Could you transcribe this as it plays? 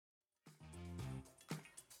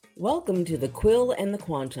Welcome to The Quill and the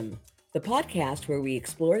Quantum, the podcast where we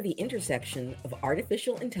explore the intersection of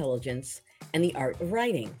artificial intelligence and the art of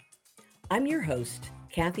writing. I'm your host,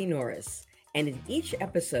 Kathy Norris, and in each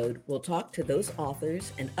episode, we'll talk to those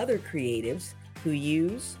authors and other creatives who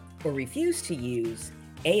use or refuse to use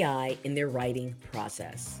AI in their writing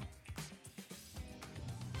process.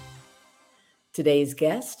 Today's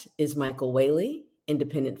guest is Michael Whaley,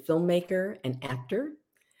 independent filmmaker and actor.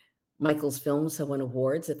 Michael's films have won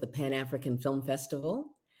awards at the Pan African Film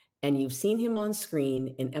Festival, and you've seen him on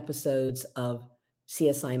screen in episodes of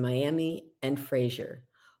CSI Miami and Frasier.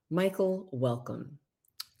 Michael, welcome.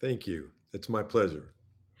 Thank you. It's my pleasure.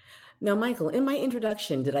 Now, Michael, in my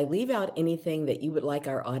introduction, did I leave out anything that you would like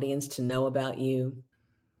our audience to know about you?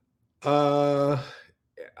 Uh,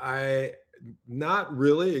 I not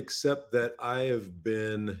really, except that I have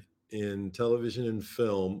been in television and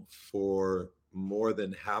film for more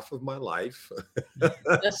than half of my life.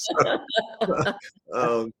 So,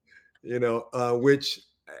 um, which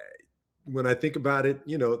when I think about it,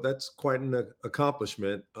 that's quite an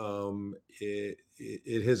accomplishment.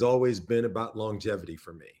 It has always been about longevity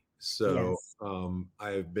for me. So Yes.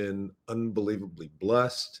 I've been unbelievably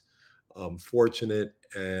blessed, fortunate,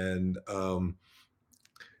 and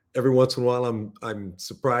every once in a while I'm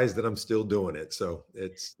surprised that I'm still doing it. So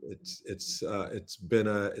it's been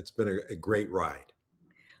a great ride.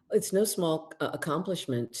 It's no small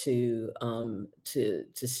accomplishment to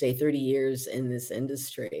stay 30 years in this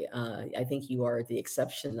industry. I think you are the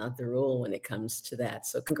exception, not the rule, when it comes to that.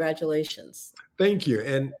 So, congratulations. Thank you.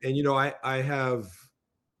 And I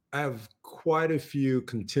have quite a few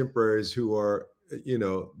contemporaries who are,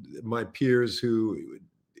 my peers who,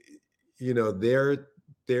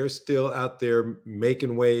 they're still out there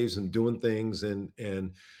making waves and doing things, and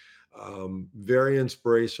very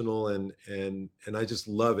inspirational, and I just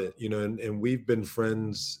love it, and we've been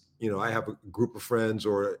friends. I have a group of friends,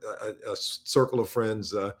 or a circle of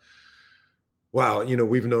friends. Wow,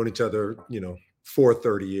 we've known each other, for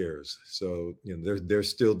 30 years. So, they're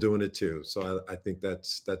still doing it too. So I think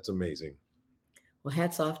that's amazing. Well,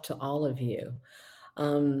 hats off to all of you.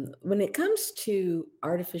 When it comes to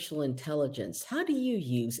artificial intelligence, how do you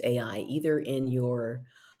use AI either in your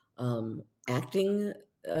acting,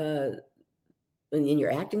 uh, in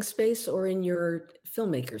your acting space, or in your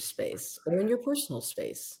filmmaker space, or in your personal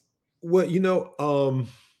space? Well,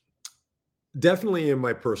 definitely in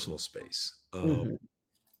my personal space. Hmm.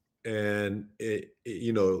 And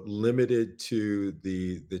limited to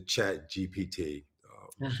the chat GPT.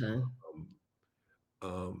 Uh-huh. Um,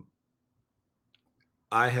 um,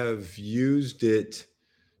 I have used it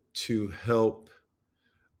to help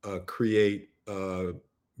create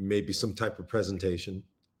maybe some type of presentation,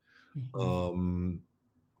 Hmm. um,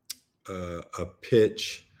 a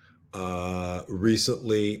pitch.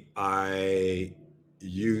 Recently, I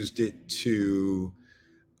used it to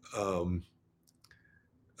um,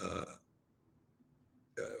 uh,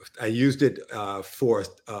 I used it for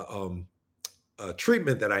a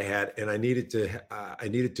treatment that I had, and I needed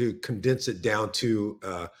to condense it down to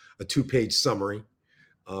a 2-page summary.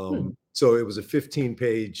 Hmm. So it was a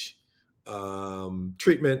 15-page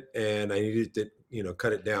treatment, and I needed to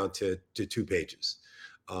cut it down to 2 pages.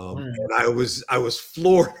 Wow. And I was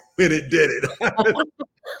floored when it did it. I was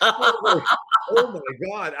like, oh my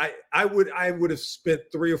God, I would have spent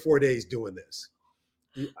 3 or 4 days doing this.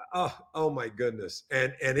 Oh my goodness.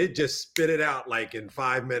 And it just spit it out like in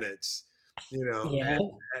 5 minutes, Yeah.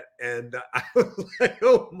 and I was like,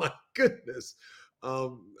 oh my goodness.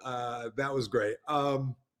 That was great.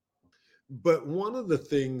 But one of the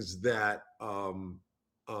things that um,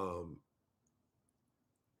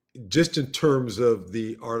 just in terms of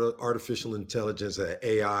the artificial intelligence,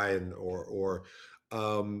 AI, and or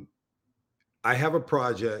I have a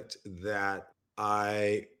project that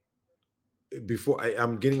I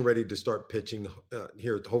I'm getting ready to start pitching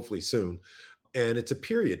here, hopefully soon, and it's a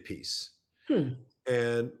period piece. Hmm.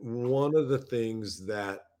 And one of the things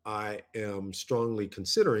that I am strongly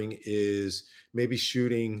considering is maybe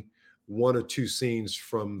shooting one or two scenes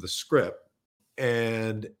from the script,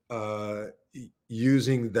 and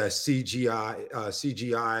using the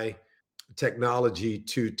CGI technology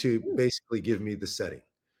to Hmm. basically give me the setting,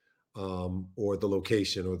 or the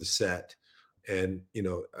location, or the set, and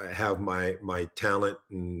I have my talent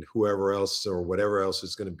and whoever else or whatever else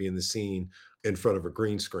is going to be in the scene in front of a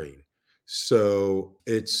green screen. So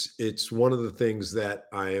it's one of the things that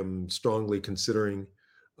I am strongly considering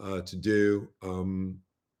to do,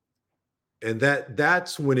 and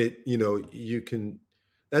that's when it you know you can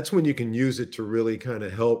that's when you can use it to really kind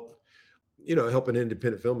of help help an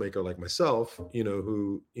independent filmmaker like myself,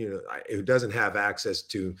 who doesn't have access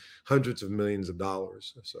to hundreds of millions of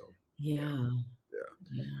dollars. So, yeah, Yeah.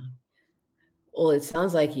 yeah. Yeah. Well, it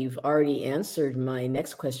sounds like you've already answered my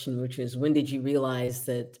next question, which is when did you realize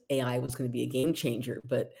that AI was going to be a game changer,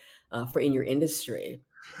 but for in your industry?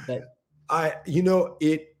 But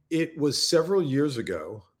It was several years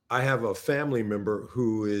ago. I have a family member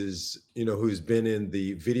who's been in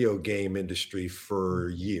the video game industry for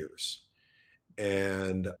years.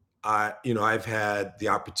 And I've had the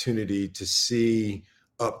opportunity to see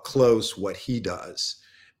up close what he does.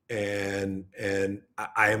 I'm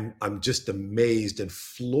just amazed and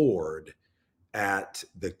floored at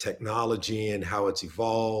the technology and how it's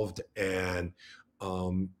evolved. And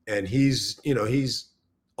he's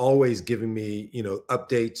always giving me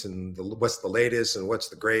updates and what's the latest and what's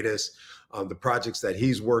the greatest, the projects that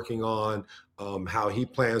he's working on, how he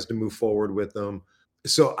plans to move forward with them.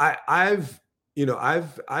 So I've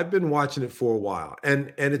been watching it for a while,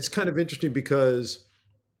 and it's kind of interesting because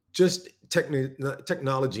just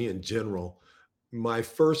technology in general. My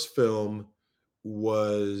first film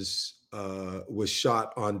was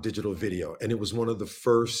shot on digital video, and it was one of the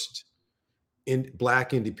first in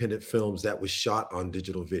Black independent films that was shot on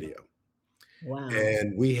digital video. wow.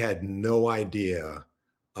 And we had no idea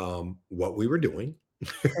what we were doing.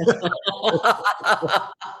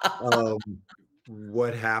 um,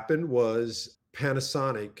 what happened was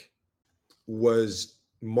Panasonic was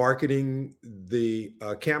marketing the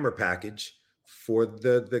camera package for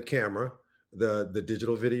the camera, the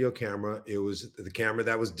digital video camera. It was the camera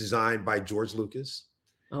that was designed by George Lucas,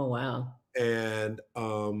 Oh, wow. and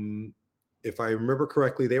if I remember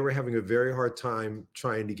correctly, they were having a very hard time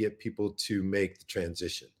trying to get people to make the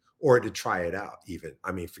transition or to try it out. Even,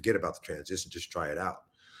 I mean, forget about the transition, just try it out.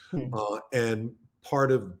 Hmm. And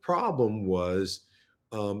part of the problem was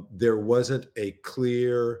there wasn't a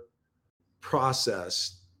clear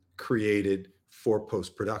process created for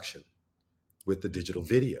post production with the digital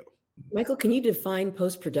video. Michael, can you define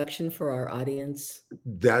post-production for our audience?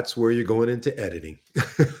 That's where you're going into editing.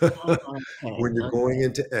 Oh, okay. When you're Okay. going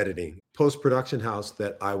into editing, post production house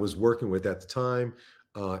that I was working with at the time,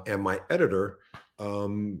 and my editor,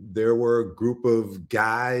 there were a group of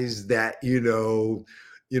guys that willing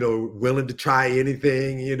to try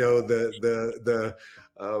anything.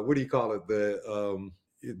 What do you call it?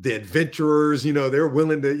 The adventurers. They're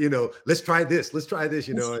willing to. Let's try this. Let's try this.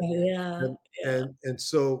 Yeah. Yeah. And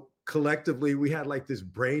so collectively we had like this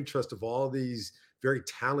brain trust of all these very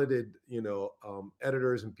talented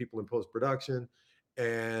editors and people in post production,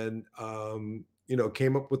 and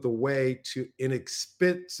came up with a way to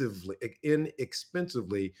inexpensively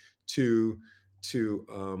to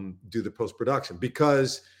do the post production,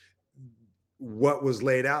 because what was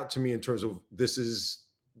laid out to me in terms of this is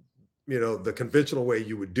the conventional way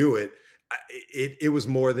you would do it, it was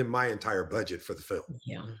more than my entire budget for the film.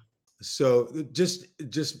 Yeah. So just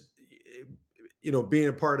being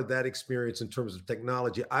a part of that experience in terms of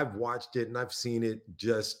technology, I've watched it and I've seen it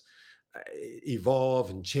just evolve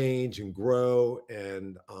and change and grow.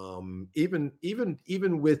 And even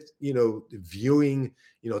with viewing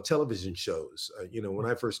television shows, when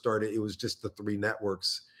I first started, it was just the three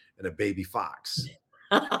networks and a baby fox.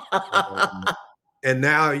 um, and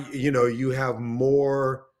now you have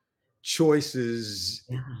more choices,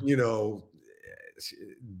 Yeah.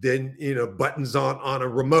 than buttons on a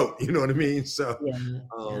remote. You know what I mean? So Yeah. Yeah.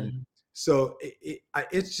 um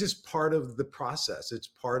it's just part of the process. It's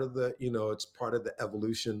part of it's part of the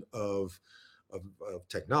evolution of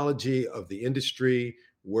technology, of the industry,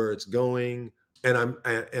 where it's going. And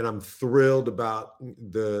I'm thrilled about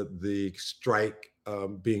the strike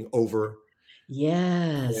being over,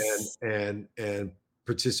 and Yes.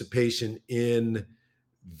 participation in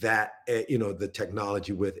that, the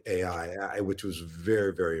technology with AI, which was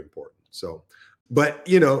very, very important. So, but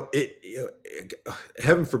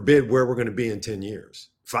heaven forbid where we're going to be in 10 years,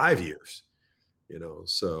 5 years.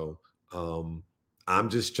 So um I'm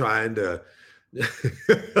just trying to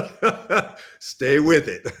stay with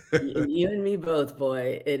it. You and me both,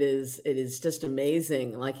 boy. It is just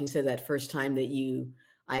amazing. Like you said, that first time that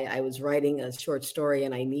I was writing a short story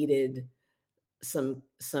and I needed some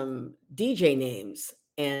DJ names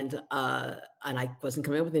and I wasn't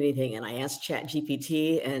coming up with anything. And I asked Chat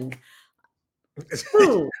GPT and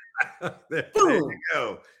boom, There you boom.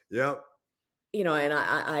 go. Yep. And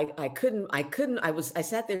I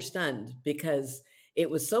sat there stunned because it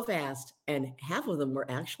was so fast and half of them were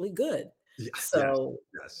actually good. Yeah, yes, So,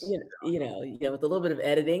 yes, with a little bit of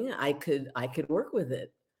editing, I could work with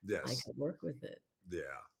it. I yes, could work with it. yeah.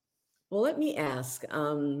 Well, let me ask,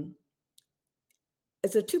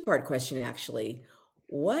 It's a two-part question, actually.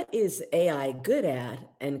 What is AI good at?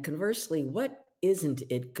 And conversely, what isn't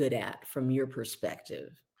it good at from your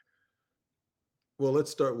perspective? Well, let's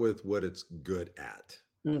start with what it's good at.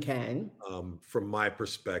 Okay. From my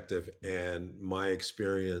perspective and my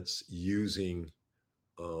experience using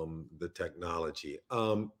the technology,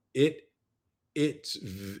 it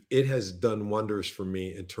has done wonders for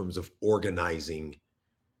me in terms of organizing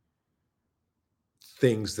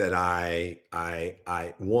things that I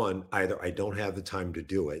one, either I don't have the time to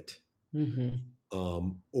do it, Mhm.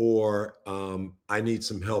 or I need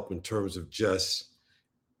some help in terms of just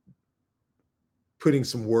putting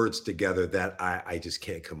some words together that I just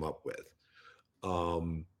can't come up with.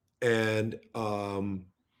 And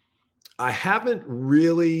I haven't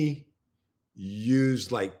really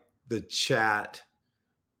used like the chat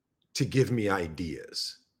to give me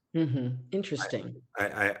ideas. Mhm. Interesting.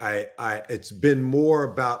 It's been more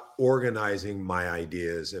about organizing my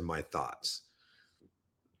ideas and my thoughts,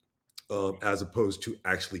 as opposed to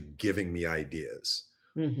actually giving me ideas.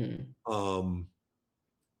 Mhm. Um,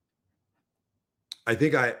 I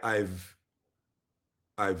think I've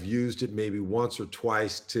used it maybe once or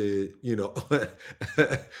twice to,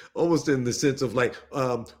 almost in the sense of like,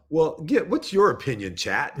 well, what's your opinion,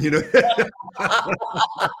 chat? You know,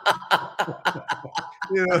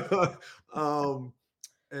 um,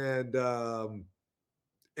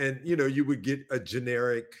 and you would get a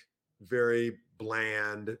generic, very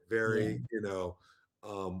bland, Yeah. very,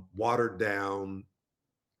 watered down,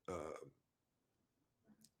 uh,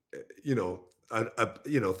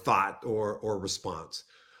 thought or response.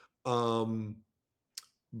 Um,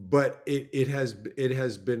 but it has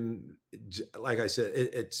been, like I said,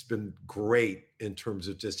 it's been great in terms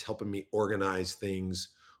of just helping me organize things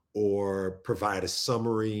or provide a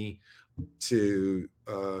summary to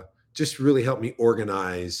just really help me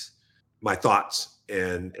organize my thoughts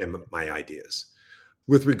and my ideas.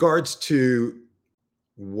 With regards to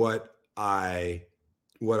what I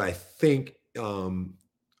what I think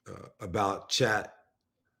about chat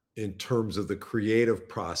in terms of the creative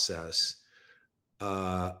process,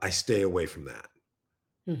 I stay away from that.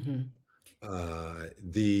 Mhm.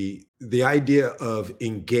 The idea of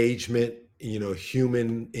engagement,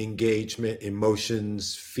 human engagement,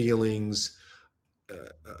 emotions, feelings,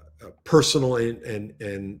 personal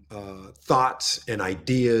and thoughts and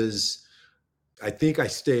ideas. I think I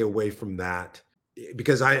stay away from that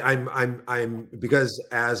because because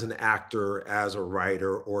as an actor, as a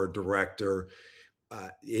writer or a director,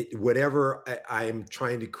 whatever I am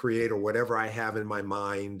trying to create or whatever I have in my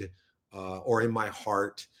mind or in my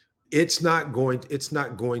heart, it's not going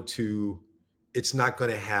to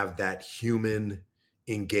have that human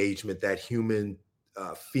engagement, that human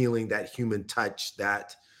feeling, that human touch,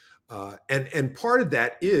 and part of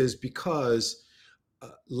that is because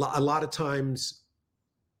a lot of times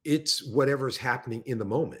it's whatever's happening in the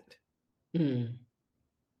moment, Mm.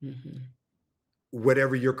 Mhm.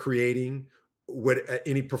 whatever you're creating,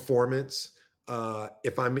 any performance.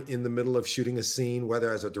 If I'm in the middle of shooting a scene,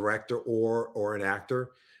 whether as a director or an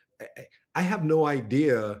actor, I have no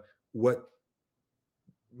idea what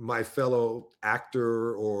my fellow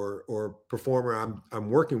actor or performer I'm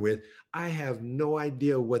working with. I have no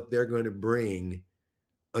idea what they're going to bring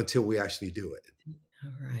until we actually do it.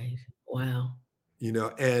 All right. Wow.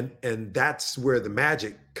 And that's where the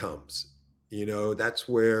magic comes. That's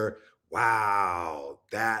where, wow,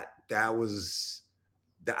 that was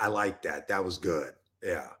that, I like that was good.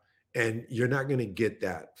 Yeah. And you're not going to get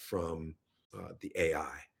that from the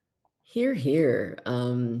AI. Here, here.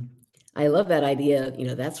 I love that idea.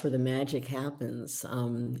 That's where the magic happens,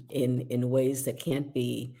 in ways that can't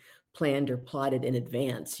be planned or plotted in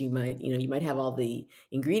advance. You might have all the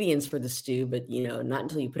ingredients for the stew, but not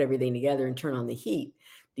until you put everything together and turn on the heat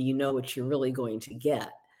do you know what you're really going to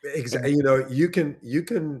get. Exactly. And You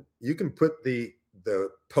can put the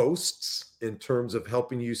posts in terms of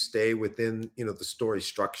helping you stay within, the story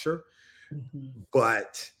structure, Mhm.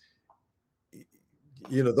 but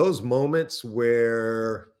those moments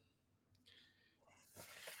where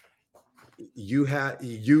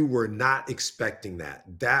you were not expecting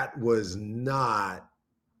that was not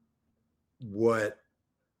what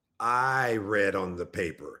I read on the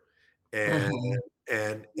paper. And Uh-huh.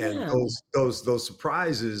 and Yeah. those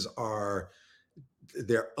surprises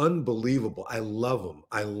they're unbelievable. I love them.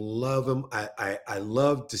 I love them. I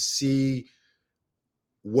love to see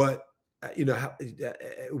what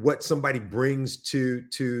what somebody brings to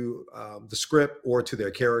the script or to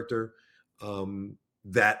their character,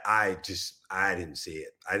 that I didn't see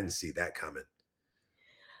it. I didn't see that coming.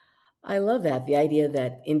 I love that. The idea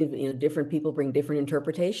that different people bring different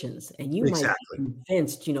interpretations, and you might be Exactly.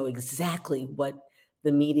 convinced you know exactly what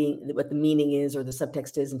the meaning is or the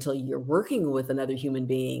subtext is until you're working with another human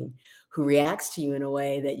being who reacts to you in a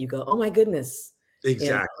way that you go, "Oh my goodness," you know,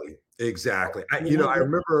 Exactly. Exactly. I mean, how I good.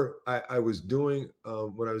 remember I was doing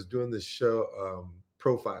when I was doing this show,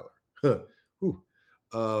 Profiler. Whew.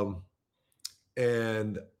 Um,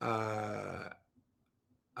 and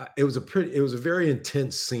it was a very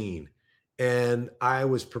intense scene, and I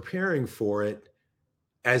was preparing for it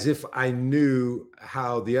as if I knew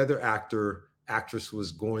how the other actress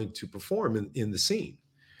was going to perform in the scene.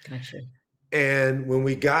 Gotcha. And when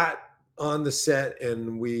we got on the set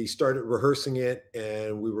and we started rehearsing it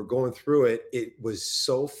and we were going through it, it was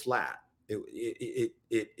so flat. It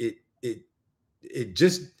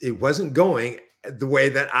wasn't going the way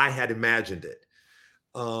that I had imagined it.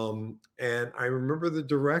 And I remember the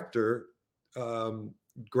director um,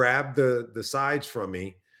 grabbed the sides from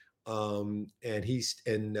me, he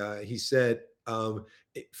said,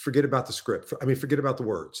 "Forget about the script. I mean, forget about the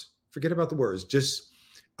words. Forget about the words. Just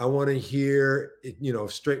I want to hear it,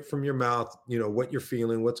 straight from your mouth. What you're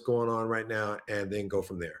feeling, what's going on right now, and then go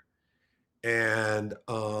from there." And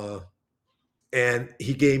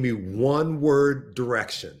he gave me one word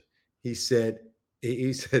direction. He said,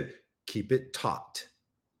 he said, "Keep it taut."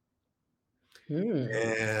 Hmm.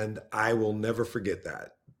 And I will never forget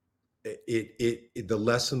that. The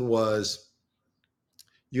lesson was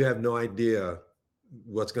you have no idea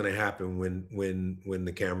what's going to happen when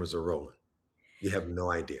the cameras are rolling. You have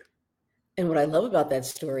no idea. And what I love about that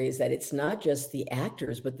story is that it's not just the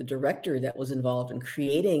actors, but the director that was involved in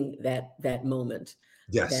creating that moment.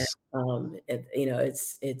 That Yes,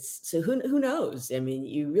 it's so who knows? I mean,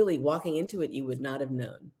 you really walking into it, you would not have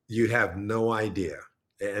known. you have no idea.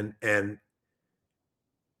 And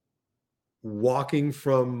walking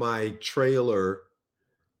from my trailer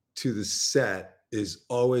to the set is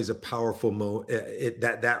always a powerful moment.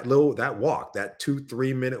 That walk, that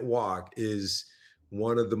 2-3 minute walk, is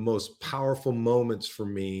one of the most powerful moments for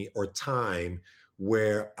me, or time,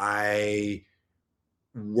 where I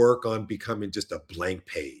work on becoming just a blank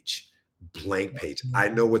page. Blank page. I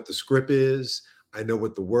know what the script is. I know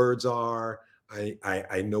what the words are.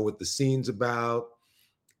 I know what the scene's about,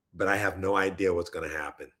 but I have no idea what's going to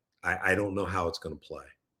happen. I don't know how it's going to play.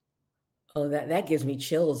 Oh, that gives me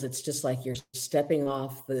chills. It's just like you're stepping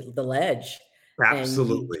off the ledge, and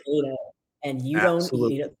Absolutely. you don't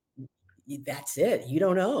Absolutely. that's it. You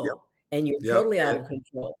don't Yep. know, and you're Yep. totally out of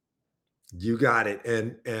control. You got it.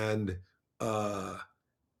 Uh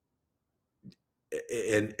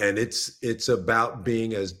and it's about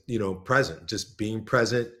being, as present, just being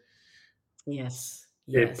present. Yes,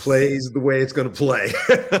 It yes. plays the way it's going to play.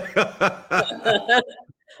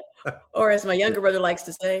 Or as my younger brother likes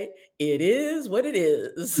to say, "It is what it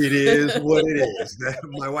is." It is what it is.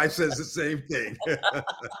 My wife says the same thing.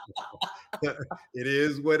 It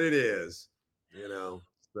is what it is,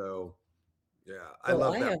 so yeah, I Well,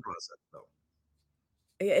 love I that have process though.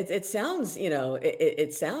 it sounds,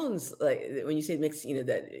 it sounds like when you say mix,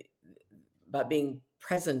 that about being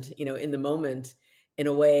present, in the moment in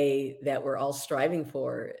a way that we're all striving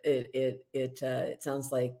for. It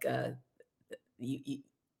sounds like you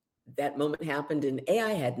that moment happened and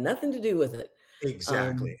AI had nothing to do with it.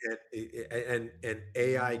 Exactly. Um, And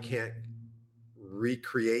AI can't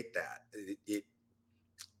recreate that.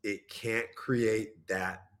 It can't create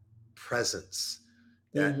that presence,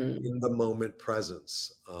 that mhm. in the moment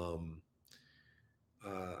presence. Uh,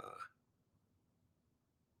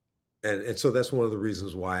 and so that's one of the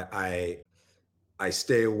reasons why I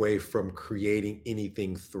stay away from creating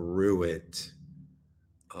anything through it.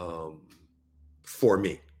 Um, for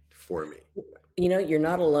me, for me. You're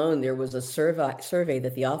not alone. There was a survey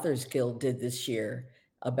that the Authors Guild did this year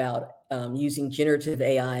about using generative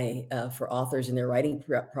AI for authors in their writing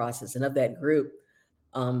process. And of that group,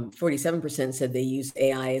 47% said they use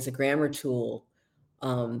AI as a grammar tool,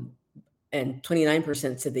 um, and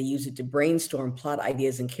 29% said they use it to brainstorm plot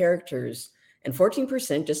ideas and characters. And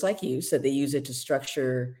 14%, just like you, said they use it to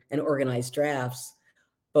structure and organize drafts.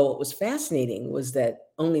 But what was fascinating was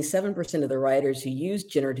that only 7% of the writers who used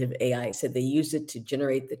generative AI said they used it to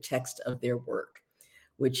generate the text of their work,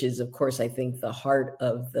 which is, of course, I think the heart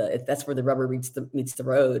of that's where the rubber meets the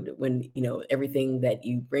road when, everything that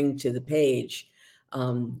you bring to the page.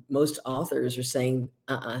 Most authors are saying,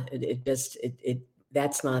 that's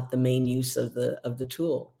not the main use of the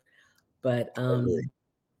tool. But Totally.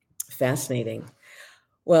 fascinating.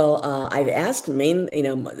 Well, I've asked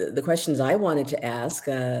the questions I wanted to ask.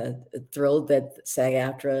 Thrilled that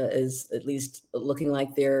SAG-AFTRA is at least looking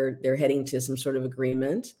like they're heading to some sort of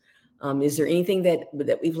agreement. Is there anything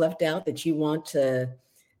that we've left out that you want to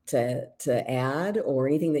add, or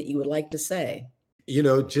anything that you would like to say?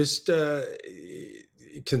 Just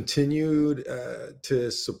continued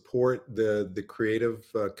to support the creative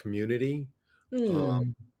community. Hmm.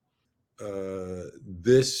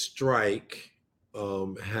 This strike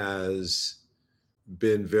has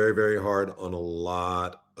been very, very hard on a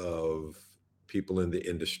lot of people in the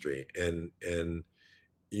industry, and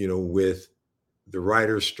with the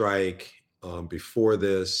writer's strike before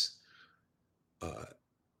this, uh,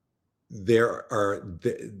 there are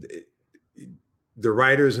the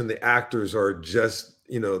writers and the actors are just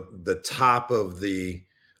the top of the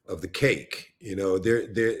cake.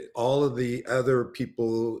 They're all of the other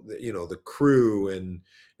people, the crew and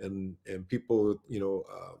people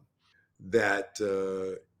that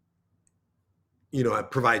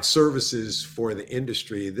provide services for the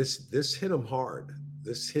industry. This hit them hard.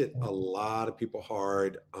 This hit a lot of people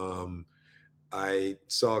hard. I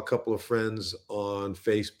saw a couple of friends on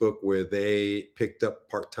Facebook where they picked up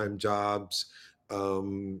part-time jobs,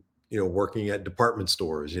 working at department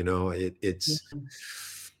stores. This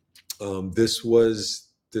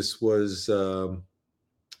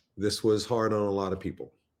was hard on a lot of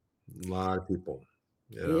people. A lot of people.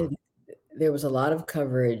 You Yeah, know. there was a lot of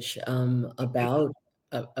coverage about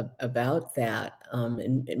that,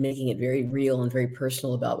 and making it very real and very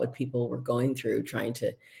personal about what people were going through, trying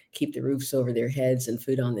to keep the roofs over their heads and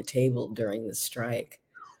food on the table during the strike.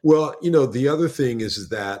 Well, the other thing is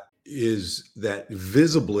that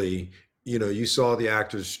visibly, you saw the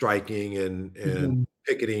actors striking and Mhm.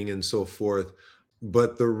 picketing and so forth,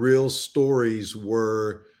 but the real stories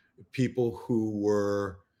were people who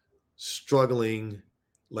were struggling,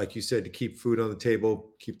 like you said, to keep food on the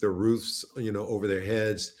table, keep their roofs, over their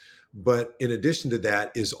heads. But in addition to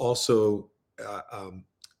that is also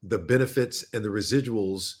the benefits and the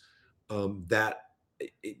residuals that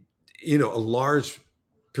a large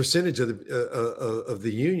percentage of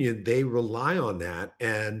the union, they rely on that,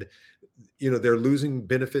 and they're losing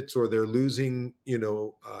benefits or they're losing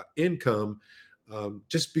income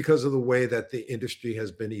just because of the way that the industry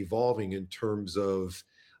has been evolving in terms of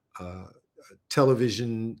uh,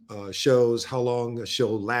 television shows, how long a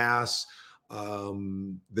show lasts,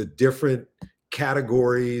 the different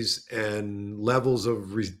categories and levels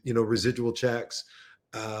of residual checks.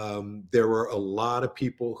 There were a lot of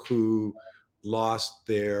people who lost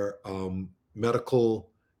their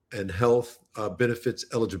medical and health benefits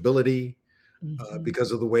eligibility Mhm.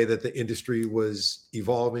 because of the way that the industry was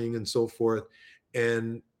evolving and so forth.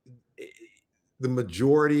 And eh, the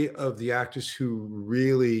majority of the actors who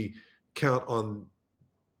really count on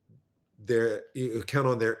the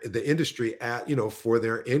industry at for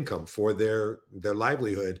their income, for their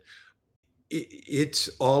livelihood, it's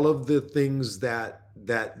all of the things that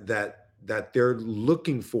they're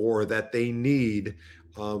looking for, that they need,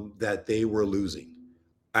 that they were losing.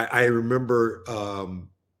 I remember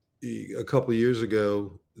a couple of years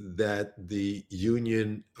ago that the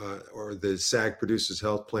union or the SAG Producers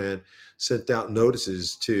Health Plan sent out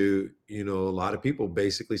notices to a lot of people,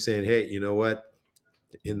 basically saying, "Hey, you know what?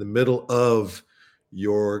 In the middle of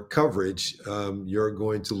your coverage, you're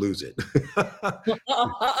going to lose it."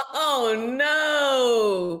 Oh,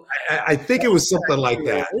 no. I think it was something like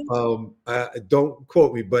that. Really? Don't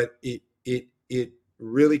quote me, but it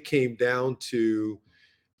really came down to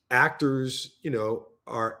actors,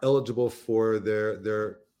 are eligible for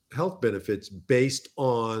their health benefits based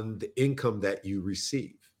on the income that you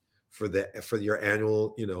receive for your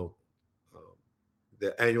annual, um,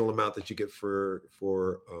 the annual amount that you get for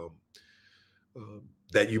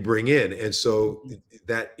that you bring in. And so Mhm.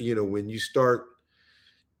 that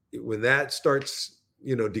when that starts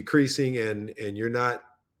decreasing, and you're not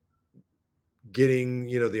getting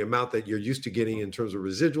the amount that you're used to getting in terms of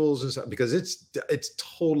residuals and stuff, because it's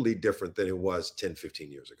totally different than it was 10,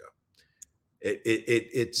 15 years ago.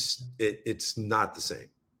 It's not the same.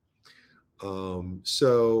 I'm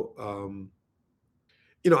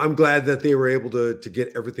glad that they were able to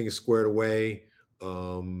get everything squared away,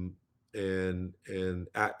 um and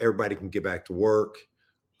everybody can get back to work,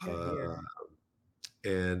 Here, uh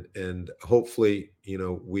here. and hopefully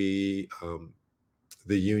we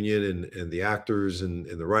the union and the actors and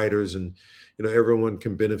the writers, and everyone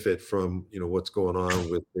can benefit from what's going on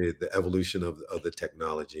with the evolution of the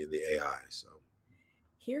technology and the AI. So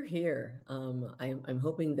Here, here. I'm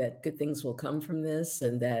hoping that good things will come from this,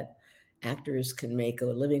 and that actors can make a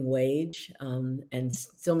living wage, and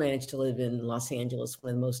still manage to live in Los Angeles,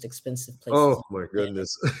 one of the most expensive places oh my on the planet.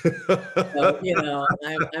 goodness. So,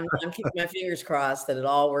 I'm keeping my fingers crossed that it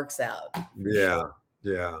all works out for Yeah, sure.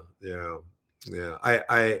 yeah, yeah. Yeah,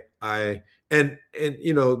 and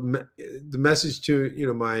the message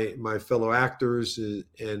to my fellow actors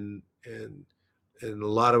and a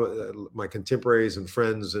lot of my contemporaries and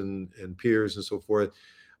friends and peers and so forth.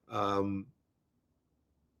 Um,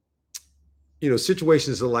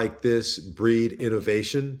 situations like this breed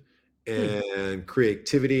innovation Hmm. and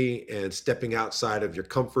creativity and stepping outside of your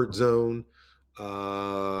comfort zone.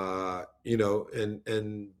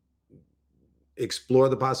 And explore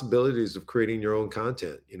the possibilities of creating your own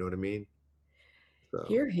content. You know what I mean? So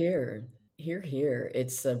Here, here, here, here.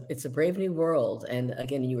 It's a brave new world. And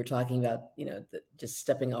again, you were talking about, just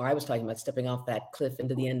stepping, or I was talking about stepping off that cliff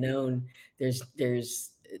into the unknown. There's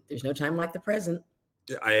no time like the present.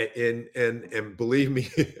 yeah, and believe me,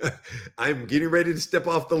 I'm getting ready to step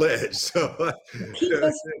off the ledge. So Keep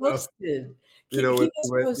us you know, posted. Keep us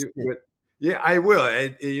posted. yeah, I will.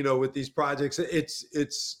 And with these projects, it's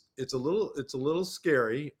a little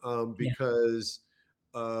scary, Yeah. because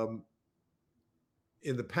um,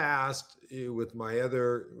 in the past, with my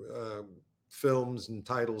other films and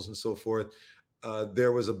titles and so forth,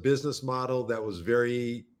 there was a business model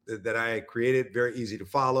that I had created, very easy to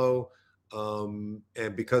follow.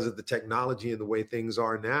 And because of the technology and the way things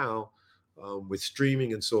are now, with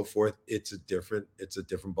streaming and so forth, it's a different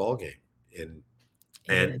ball game. And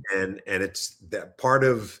and And and it's that part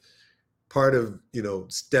of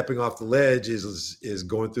stepping off the ledge is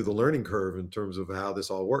going through the learning curve in terms of how this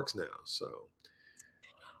all works now. So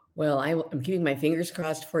well, I'm keeping my fingers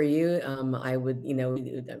crossed for you. I would,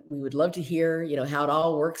 we would love to hear, how it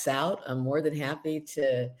all works out. I'm more than happy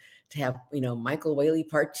to have, Michael Whaley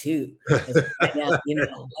part two, as we find out,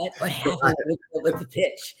 what happened with the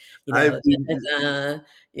pitch, I've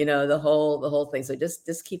the whole thing. So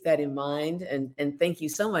just keep that in mind, and thank you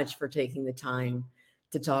so much for taking the time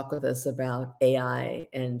to talk with us about AI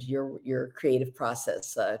and your creative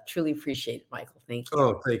process. Truly appreciate it, Michael. Thank you.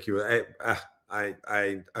 Oh, thank you.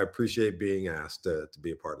 I appreciate being asked to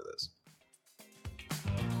be a part of this.